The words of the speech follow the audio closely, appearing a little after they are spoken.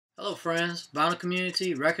Hello friends, vinyl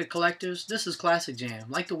community, record collectors, this is Classic Jam.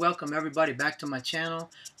 I'd like to welcome everybody back to my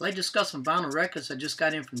channel. I'd like to discuss some vinyl records I just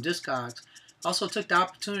got in from Discogs. Also took the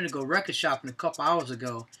opportunity to go record shopping a couple hours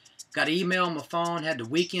ago. Got an email on my phone, had the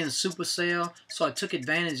weekend super sale, so I took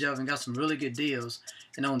advantage of it and got some really good deals.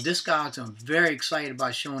 And on Discogs, I'm very excited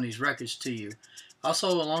about showing these records to you. Also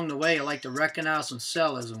along the way, I like to recognize some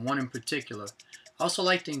sellers, and one in particular. I also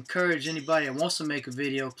like to encourage anybody that wants to make a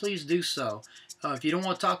video, please do so. If you don't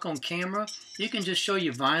want to talk on camera, you can just show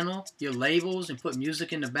your vinyl, your labels, and put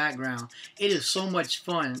music in the background. It is so much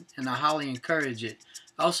fun, and I highly encourage it.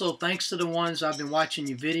 Also, thanks to the ones I've been watching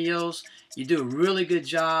your videos. You do a really good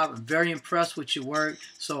job. I'm very impressed with your work,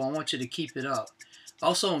 so I want you to keep it up.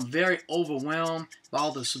 Also, I'm very overwhelmed by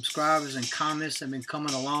all the subscribers and comments that have been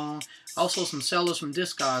coming along. Also, some sellers from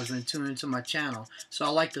Discogs have been tuning into my channel. So I'd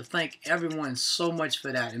like to thank everyone so much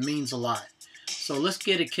for that. It means a lot. So let's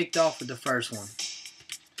get it kicked off with the first one.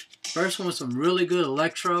 First one was some really good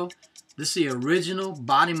electro. This is the original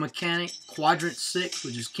Body Mechanic Quadrant 6,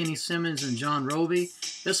 which is Kenny Simmons and John Roby.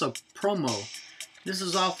 This is a promo. This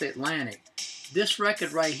is off Atlantic. This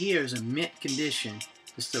record right here is in mint condition.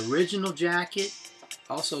 It's the original jacket.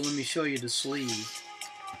 Also, let me show you the sleeve.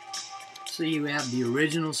 See, we have the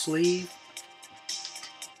original sleeve.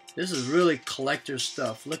 This is really collector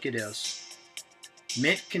stuff. Look at this.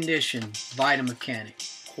 Mint condition, Body Mechanic,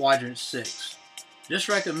 Quadrant 6. This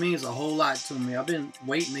record means a whole lot to me. I've been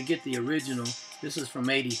waiting to get the original. This is from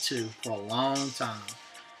 '82 for a long time.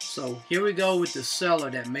 So here we go with the seller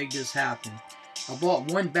that made this happen. I bought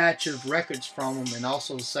one batch of records from him and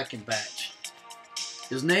also the second batch.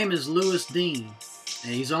 His name is Louis Dean,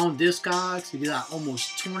 and he's on Discogs. He got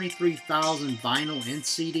almost 23,000 vinyl and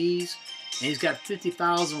CDs, and he's got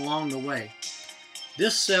 50,000 along the way.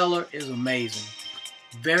 This seller is amazing.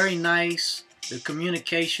 Very nice. The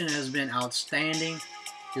communication has been outstanding.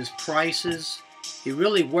 His prices, he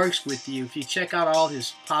really works with you. If you check out all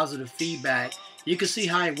his positive feedback, you can see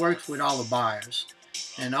how he works with all the buyers.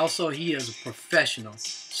 And also, he is a professional.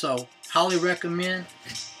 So, highly recommend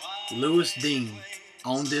Louis Dean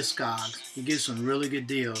on Discogs. He gives some really good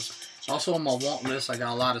deals. Also on my want list, I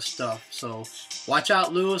got a lot of stuff. So, watch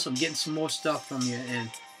out, Louis. I'm getting some more stuff from you,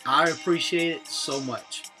 and I appreciate it so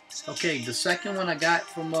much. Okay, the second one I got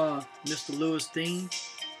from Mr. Louis Dean.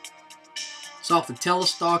 It's off the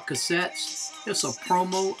Telestar cassettes. It's a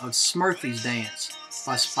promo of Smurfy's Dance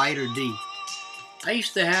by Spider D. I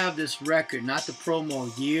used to have this record, not the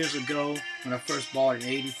promo, years ago when I first bought it in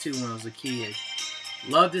 '82 when I was a kid.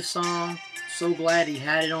 Loved this song. So glad he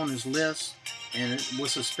had it on his list. And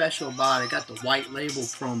what's so special about it, got the white label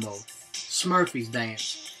promo. Smurfy's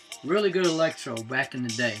Dance. Really good electro back in the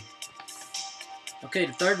day. Okay,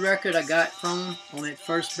 the third record I got from him on that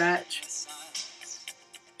first batch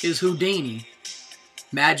is Houdini,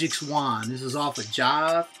 Magic's Wand. This is off of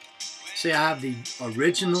Jive. See, I have the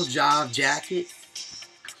original Jive jacket.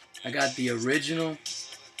 I got the original.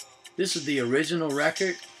 This is the original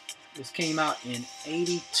record. This came out in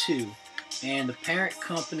 '82. And the parent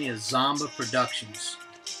company is Zomba Productions.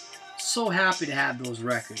 So happy to have those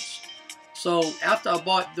records. So after I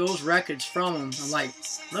bought those records from him, I'm like,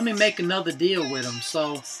 let me make another deal with him.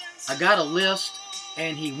 So I got a list,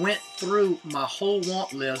 and he went through my whole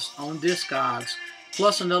want list on Discogs,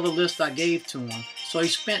 plus another list I gave to him. So he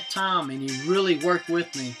spent time, and he really worked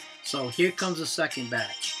with me. So here comes the second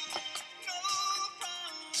batch.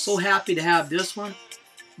 So happy to have this one.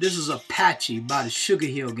 This is Apache by the Sugar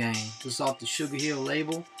Hill Gang. This is off the Sugar Hill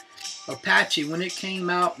label. Apache, when it came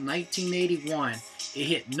out in 1981, it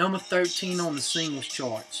hit number 13 on the singles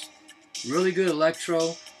charts. Really good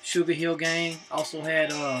electro. Sugar Hill Gang also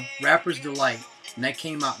had Rapper's Delight, and that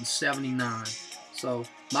came out in '79. So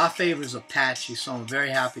my favorite is Apache, so I'm very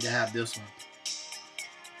happy to have this one.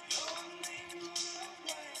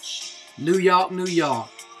 New York, New York.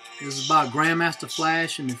 This is by Grandmaster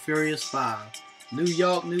Flash and the Furious 5. New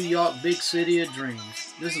York, New York, big city of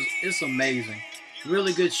dreams. It's amazing.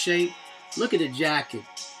 Really good shape. Look at the jacket.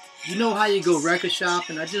 You know how you go record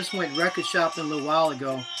shopping? I just went record shopping a little while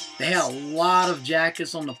ago. They had a lot of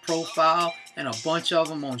jackets on the profile and a bunch of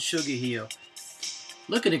them on Sugar Hill.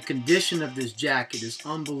 Look at the condition of this jacket. It's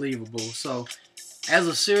unbelievable. So, as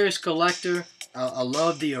a serious collector, I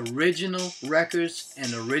love the original records and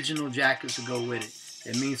the original jackets to go with it.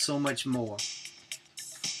 It means so much more.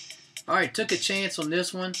 Alright, took a chance on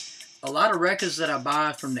this one. A lot of records that I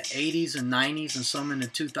buy from the 80s and 90s and some in the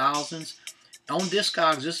 2000s. On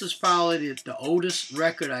Discogs, this is probably the oldest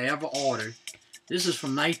record I ever ordered. This is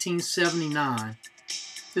from 1979.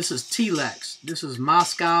 This is Telex. This is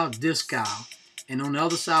Moscow Disco. And on the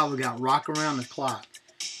other side, we got Rock Around the Clock.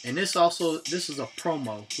 And this is a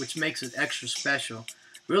promo, which makes it extra special.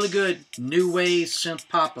 Really good new wave synth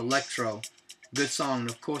pop electro. Good song. And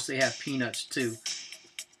of course they have Peanuts too.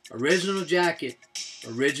 Original jacket,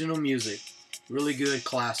 original music. Really good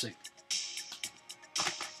classic.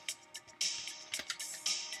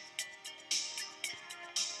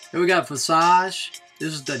 Here we got Visage.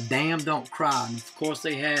 This is the Damn Don't Cry. And of course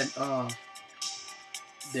they had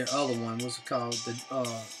their other one. What's it called? The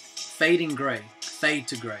Fading Gray. Fade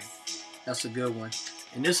to Gray. That's a good one.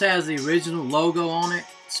 And this has the original logo on it.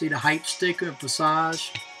 See the hype sticker,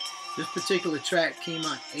 Visage. This particular track came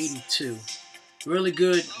out in '82. Really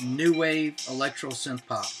good new wave electro synth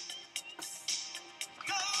pop.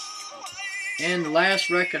 And the last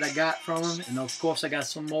record I got from him, and of course I got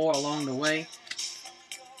some more along the way.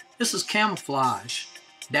 This is Camouflage.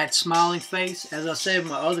 That Smiling Face. As I said in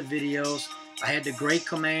my other videos, I had the Great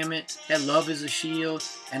Commandment, had Love is a Shield,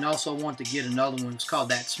 and also wanted to get another one. It's called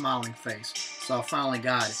That Smiling Face. So I finally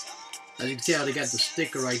got it. As you can tell, they got the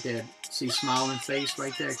sticker right there. See Smiling Face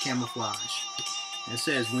right there? Camouflage. And it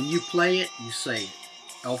says, when you play it, you say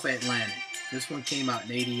it. Off Atlantic. This one came out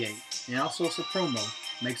in '88. And also it's a promo.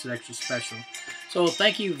 Makes it extra special. So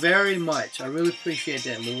thank you very much. I really appreciate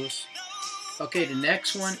that, Lewis. Okay, the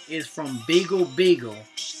next one is from Beagle Beagle.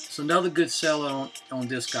 It's another good seller on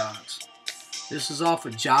Discogs. This is off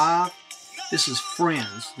of Jive. This is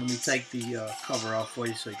Friends. Let me take the cover off for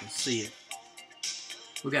you so you can see it.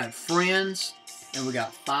 We got Friends, and we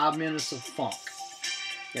got 5 Minutes of Funk.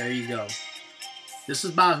 There you go. This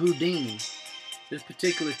is by Houdini. This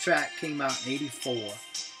particular track came out in '84.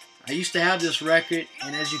 I used to have this record,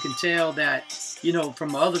 and as you can tell that, you know,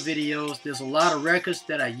 from my other videos, there's a lot of records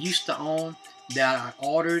that I used to own that I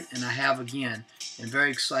ordered and I have again. And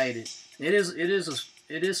very excited. It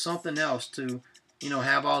is something else to, you know,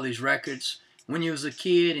 have all these records. When you was a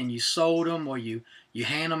kid and you sold them or you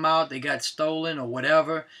hand them out, they got stolen or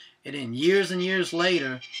whatever. And then years and years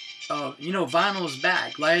later, you know, vinyl is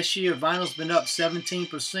back. Last year, vinyl's been up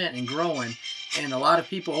 17% and growing. And a lot of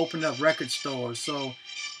people opened up record stores. So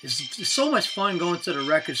it's so much fun going to the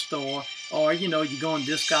record store, or, you know, you go on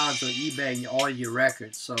Discogs or eBay and you order your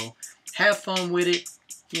records. So have fun with it.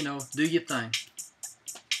 You know, do your thing.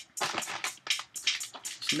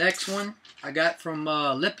 This next one I got from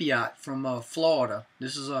Lipiot from Florida.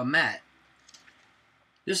 This is Matt.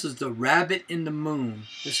 This is the Rabbit in the Moon.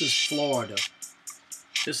 This is Florida.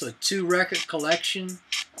 This is a 2-record collection.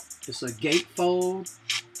 It's a gatefold.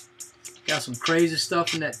 Got some crazy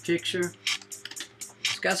stuff in that picture.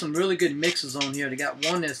 It's got some really good mixes on here. They got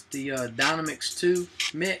one that's the Dynamix 2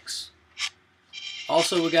 mix.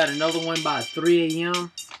 Also, we got another one by 3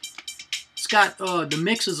 AM. It's got the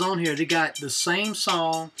mixes on here. They got the same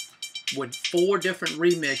song with 4 different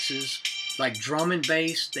remixes, like drum and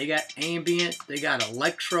bass. They got ambient. They got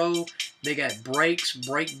electro. They got breaks,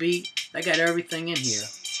 breakbeat. They got everything in here.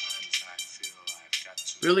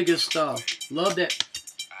 Really good stuff. Love that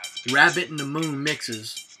Rabbit in the Moon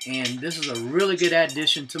mixes. And this is a really good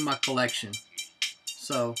addition to my collection.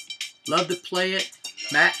 So, love to play it.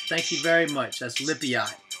 Matt, thank you very much. That's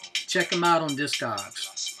Lipiot. Check them out on Discogs.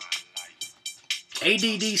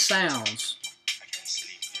 ADD Sounds.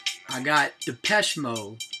 I got Depeche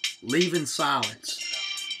Mode, Leaving Silence.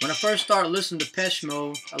 When I first started listening to Depeche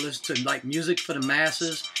Mode, I listened to like Music for the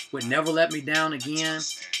Masses with Never Let Me Down Again,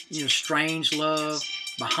 you know, Strange Love,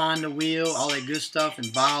 Behind the Wheel, all that good stuff, and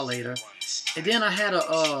Violator. And then I had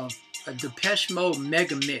a Depeche Mode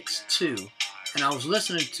Mega Mix too. And I was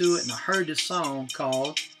listening to it and I heard this song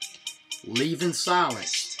called Leaving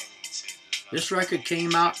Silence. This record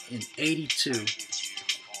came out in '82.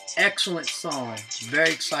 Excellent song.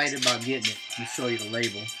 Very excited about getting it. Let me show you the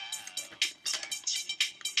label.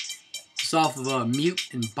 It's off of Mute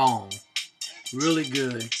and Bong. Really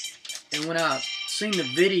good. And when I seen the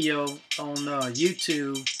video on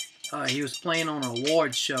YouTube, he was playing on an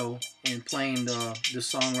award show and playing this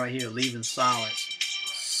song right here, Leaving Silence.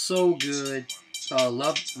 So good.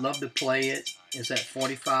 Love to play it. It's at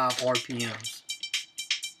 45 RPMs.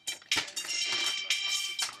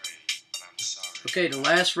 Okay, the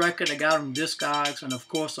last record I got from Discogs, and of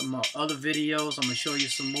course on my other videos, I'm going to show you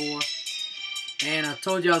some more. And I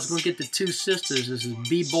told you I was going to get the 2 sisters. This is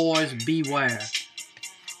B-Boys Beware.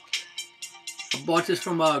 I bought this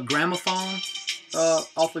from Gramophone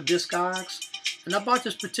off of Discogs. And I bought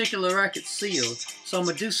this particular record sealed. So I'm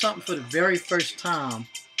going to do something for the very first time.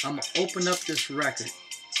 I'm going to open up this record.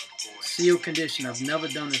 Sealed condition. I've never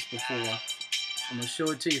done this before. I'm going to show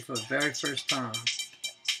it to you for the very first time.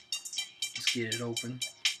 Let's get it open.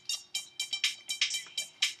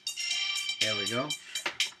 There we go.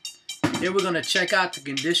 Here we're going to check out the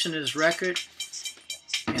condition of this record.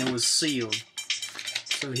 And was sealed.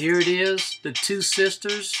 So here it is, the two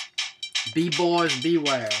sisters, B-Boys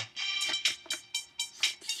Beware.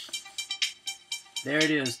 There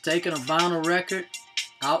it is, taking a vinyl record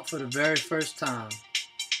out for the very first time.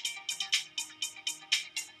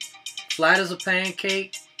 Flat as a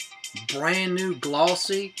pancake, brand new,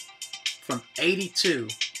 glossy, from '82.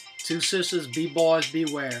 Two Sisters, B-Boys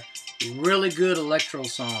Beware. Really good electro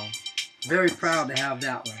song. Very proud to have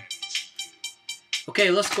that one.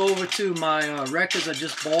 Okay, let's go over to my records I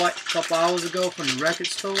just bought a couple hours ago from the record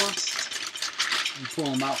store. Let me pull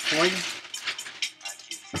them out for you.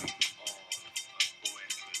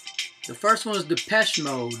 The first one is Depeche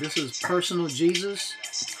Mode. This is Personal Jesus.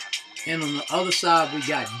 And on the other side, we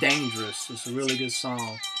got Dangerous. It's a really good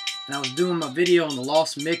song. And I was doing my video on the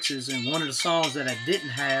lost mixes, and one of the songs that I didn't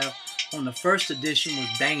have on the first edition was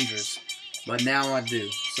Dangerous. But now I do.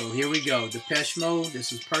 So here we go. Depeche Mode.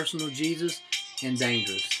 This is Personal Jesus and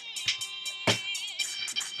Dangerous.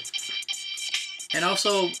 And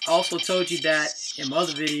also told you that in my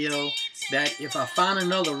other video that if I find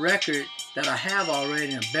another record that I have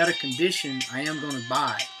already in a better condition, I am going to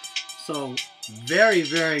buy it. So very,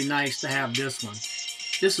 very nice to have this one.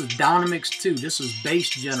 This is Dynamics 2. This is Bass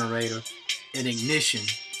Generator and Ignition.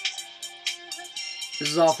 This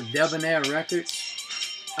is off of Debonair Records.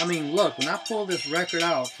 I mean, look, when I pull this record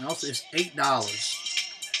out, and also it's $8.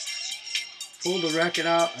 Pulled the record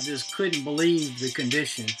out, I just couldn't believe the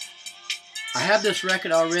condition. I have this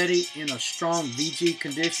record already in a strong VG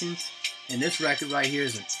condition, and this record right here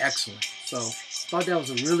is an excellent. So I thought that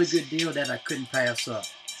was a really good deal that I couldn't pass up.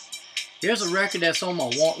 Here's a record that's on my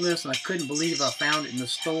want list, and I couldn't believe I found it in the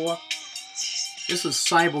store. This is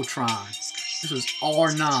Cybertron. This is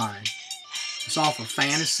R9. It's off of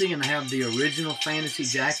Fantasy, and I have the original Fantasy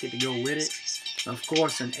jacket to go with it. Of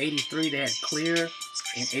course, in '83 they had Clear.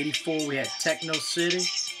 In '84 we had Techno City.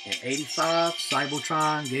 In '85,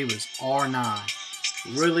 Cybertron gave us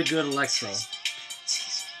R9. Really good electro.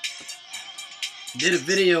 Did a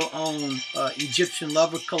video on Egyptian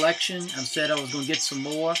Lover collection and said I was going to get some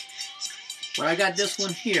more. But I got this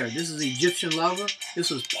one here. This is Egyptian Lover.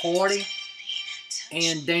 This is Party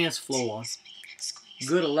and Dance Floor.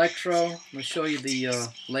 Good electro. I'm going to show you the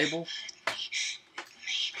label.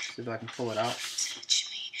 See if I can pull it out.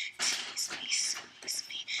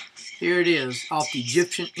 Here it is, off the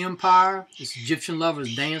Egyptian Empire. It's Egyptian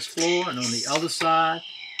Lover's Dance Floor. And on the other side,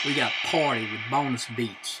 we got Party with bonus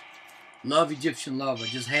beats. Love Egyptian Lover.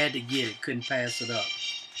 Just had to get it. Couldn't pass it up.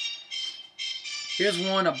 Here's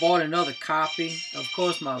one. I bought another copy. Of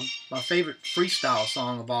course, my favorite freestyle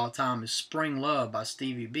song of all time is Spring Love by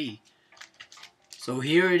Stevie B. So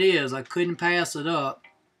here it is. I couldn't pass it up.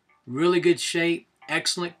 Really good shape.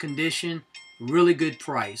 Excellent condition. Really good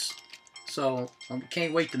price. So I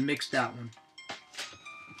can't wait to mix that one.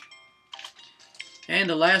 And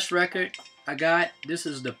the last record I got, this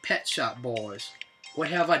is the Pet Shop Boys. What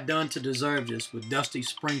Have I Done to Deserve This with Dusty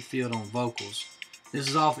Springfield on vocals. This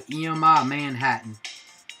is off of EMI Manhattan.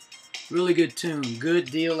 Really good tune. Good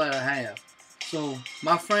deal that I have. So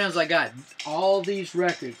my friends, I got all these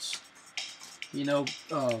records. You know,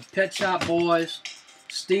 Pet Shop Boys,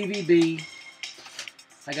 Stevie B.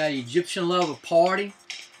 I got Egyptian Lover Party.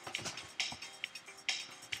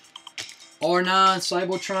 R9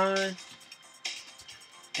 Cybertron.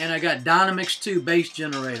 And I got Dynamics 2 Bass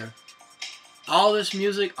Generator. All this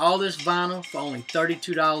music, all this vinyl for only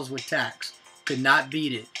 $32 with tax. Could not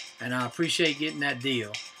beat it. And I appreciate getting that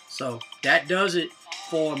deal. So that does it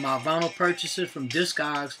for my vinyl purchases from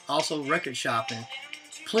Discogs, also record shopping.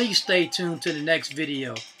 Please stay tuned to the next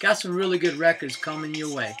video. Got some really good records coming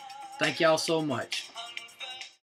your way. Thank y'all so much.